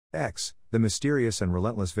X, the mysterious and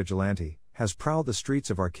relentless Vigilante, has prowled the streets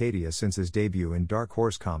of Arcadia since his debut in Dark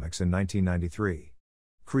Horse Comics in 1993.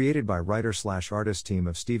 Created by writer-slash-artist team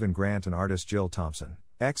of Stephen Grant and artist Jill Thompson,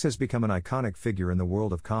 X has become an iconic figure in the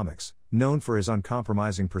world of comics, known for his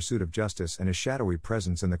uncompromising pursuit of justice and his shadowy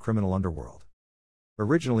presence in the criminal underworld.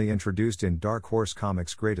 Originally introduced in Dark Horse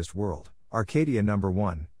Comics' Greatest World, Arcadia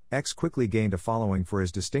 #1, X quickly gained a following for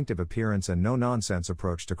his distinctive appearance and no-nonsense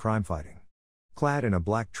approach to crime fighting. Clad in a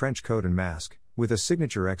black trench coat and mask, with a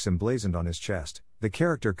signature X emblazoned on his chest, the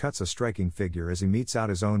character cuts a striking figure as he metes out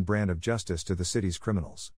his own brand of justice to the city's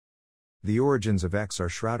criminals. The origins of X are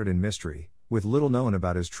shrouded in mystery, with little known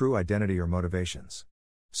about his true identity or motivations.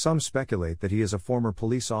 Some speculate that he is a former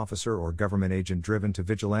police officer or government agent driven to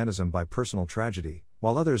vigilantism by personal tragedy,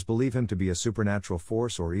 while others believe him to be a supernatural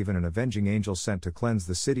force or even an avenging angel sent to cleanse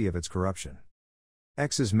the city of its corruption.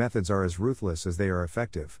 X's methods are as ruthless as they are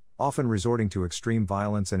effective, often resorting to extreme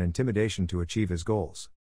violence and intimidation to achieve his goals.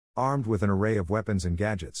 Armed with an array of weapons and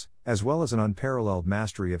gadgets, as well as an unparalleled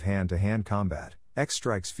mastery of hand-to-hand combat, X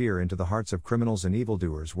strikes fear into the hearts of criminals and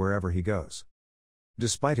evildoers wherever he goes.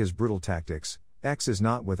 Despite his brutal tactics, X is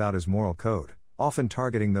not without his moral code, often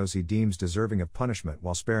targeting those he deems deserving of punishment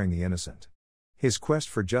while sparing the innocent. His quest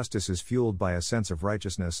for justice is fueled by a sense of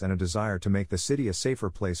righteousness and a desire to make the city a safer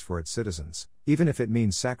place for its citizens, even if it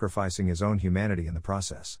means sacrificing his own humanity in the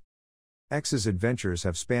process. X's adventures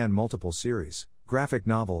have spanned multiple series, graphic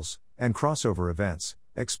novels, and crossover events,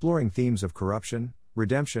 exploring themes of corruption,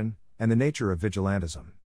 redemption, and the nature of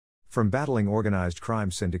vigilantism. From battling organized crime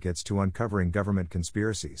syndicates to uncovering government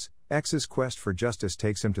conspiracies, X's quest for justice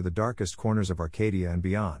takes him to the darkest corners of Arcadia and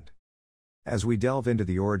beyond. As we delve into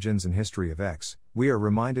the origins and history of X, we are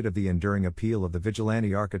reminded of the enduring appeal of the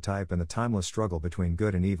vigilante archetype and the timeless struggle between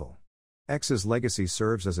good and evil. X's legacy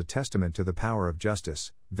serves as a testament to the power of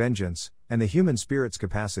justice, vengeance, and the human spirit's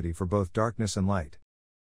capacity for both darkness and light.